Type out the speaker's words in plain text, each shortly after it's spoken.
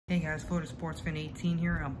Hey guys, Florida Sports Fan 18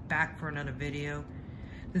 here. I'm back for another video.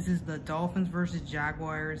 This is the Dolphins versus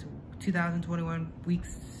Jaguars 2021 week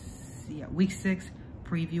 6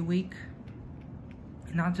 preview week.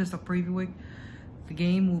 Not just a preview week. The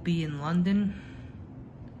game will be in London.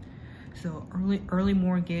 So early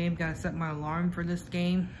morning game. Gotta set my alarm for this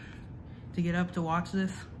game to get up to watch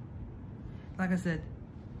this. Like I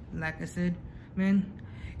said, man,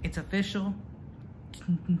 it's official.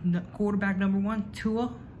 Quarterback number 1,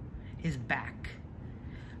 Tua, is back.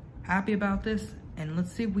 Happy about this, and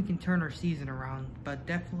let's see if we can turn our season around. But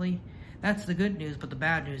definitely, that's the good news. But the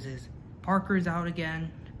bad news is Parker's out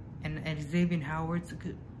again, and Xavier Howard's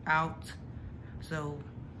out. So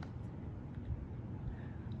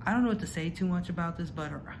I don't know what to say too much about this, but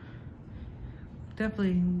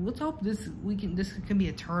definitely let's hope this can be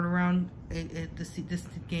a turnaround at this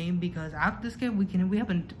game, because after this game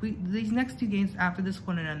these next 2 games after this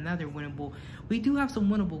one and another winnable, we do have some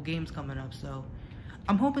winnable games coming up. So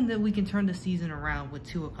I'm hoping that we can turn the season around with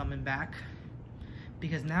Tua coming back,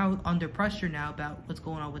 because now under pressure now about what's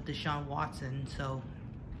going on with Deshaun Watson. So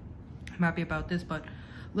I'm happy about this. But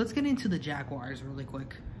let's get into the Jaguars really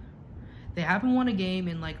quick. They haven't won a game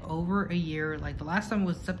in like over a year. Like the last time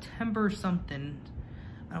was September something.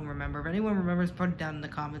 I don't remember. If anyone remembers, put it down in the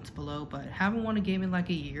comments below. But haven't won a game in like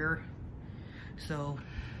a year. So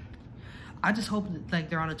I just hope that, like,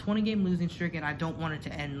 they're on a 20-game losing streak, and I don't want it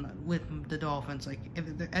to end with the Dolphins. Like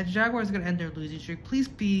if the Jaguars are gonna end their losing streak, please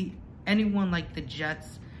be anyone like the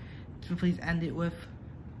Jets to please end it with.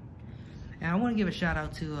 And I want to give a shout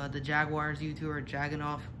out to the Jaguars, you two are jagging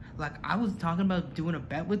off. Like, I was talking about doing a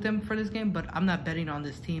bet with them for this game, but I'm not betting on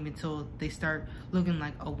this team until they start looking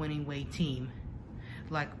like a winning way team.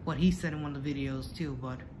 Like what he said in one of the videos too.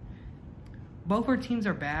 But both our teams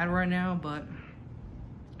are bad right now, but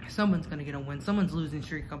someone's going to get a win. Someone's losing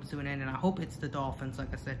streak comes to an end, and I hope it's the Dolphins.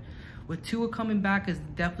 Like I said, with Tua coming back is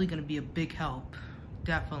definitely going to be a big help.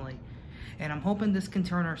 Definitely. And I'm hoping this can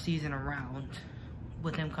turn our season around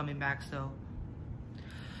with him coming back. So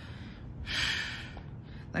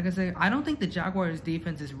like I say, I don't think the Jaguars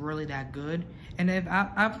defense is really that good. And if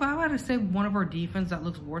I had to say one of our defense that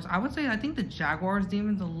looks worse, I would say I think the Jaguars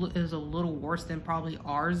defense is a little worse than probably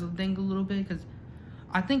ours, I think, a little bit. Because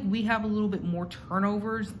I think we have a little bit more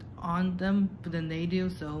turnovers on them than they do.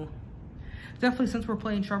 So definitely, since we're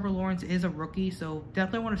playing Trevor Lawrence is a rookie, so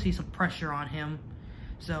definitely want to see some pressure on him.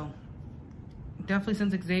 So definitely,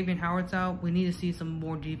 since Xavier Howard's out, we need to see some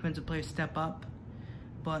more defensive players step up.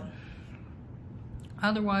 But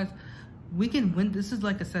otherwise, we can win. This is,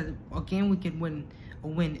 like I said, a game we can win.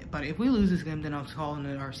 But if we lose this game, then I'm calling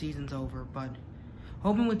it our season's over. But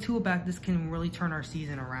hoping with Tua back, this can really turn our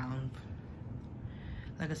season around.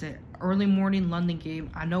 Like I said, early morning London game.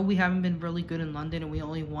 I know we haven't been really good in London, and we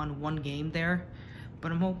only won 1 game there.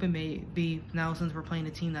 But I'm hoping maybe now, since we're playing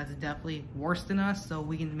a team that's definitely worse than us, so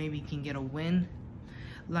we can maybe get a win.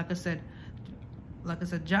 Like I said,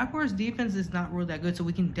 Jaguars defense is not really that good, so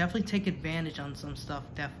we can definitely take advantage on some stuff,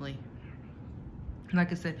 definitely.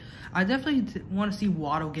 Like I said, I definitely want to see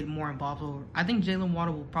Waddle get more involved. I think Jalen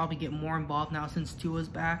Waddle will probably get more involved now since Tua's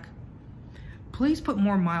back. Please put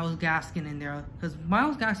more Myles Gaskin in there, because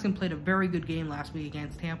Myles Gaskin played a very good game last week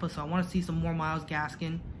against Tampa, so I want to see some more Myles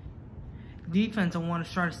Gaskin. Defense, I want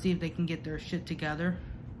to try to see if they can get their shit together.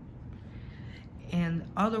 And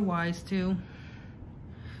otherwise, too,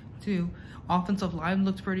 offensive line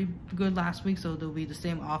looked pretty good last week, so there'll be the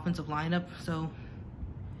same offensive lineup. So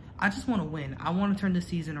I just want to win. I want to turn the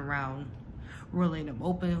season around, really, and I'm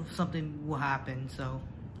hoping something will happen. So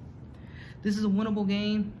this is a winnable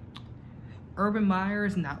game. Urban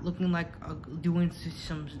Meyer's not looking like doing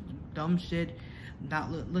some dumb shit.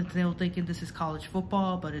 Not thinking this is college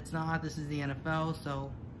football, but it's not. This is the NFL.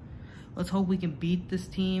 So let's hope we can beat this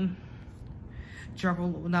team. Trevor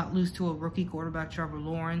will not lose to a rookie quarterback, Trevor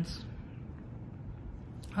Lawrence.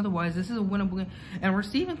 Otherwise, this is a winnable game. And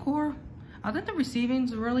receiving core, I think the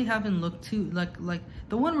receivings really haven't looked too like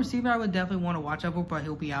the one receiver I would definitely want to watch out for, but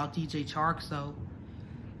he'll be out, DJ Chark. So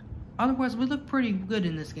otherwise, we look pretty good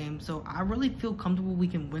in this game. So I really feel comfortable we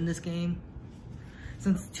can win this game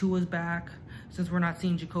since Tua's back. Since we're not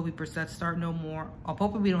seeing Jacoby Brissett start no more. I'm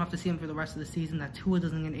hoping we don't have to see him for the rest of the season, that Tua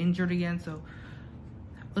doesn't get injured again. So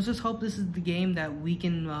let's just hope this is the game that we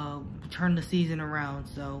can turn the season around.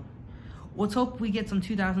 So let's hope we get some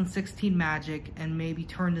 2016 magic and maybe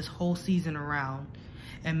turn this whole season around.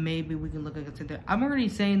 And maybe we can look at it. I'm already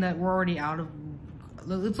saying that we're already out of...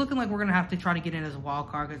 It's looking like we're going to have to try to get in as a wild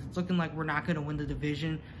card, because it's looking like we're not going to win the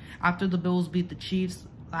division. After the Bills beat the Chiefs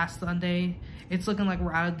last Sunday, it's looking like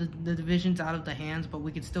we're out of the division's out of the hands, but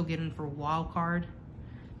we could still get in for a wild card.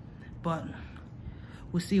 But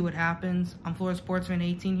We'll see what happens. I'm Florida Sportsman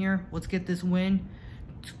 18 here. Let's get this win.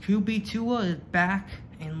 QB Tua is back,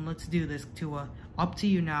 and let's do this, Tua. Up to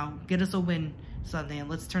you now. Get us a win Sunday, and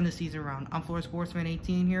let's turn the season around. I'm Florida Sportsman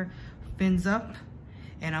 18 here. Fins up,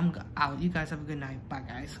 and I'm out. You guys have a good night. Bye,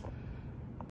 guys.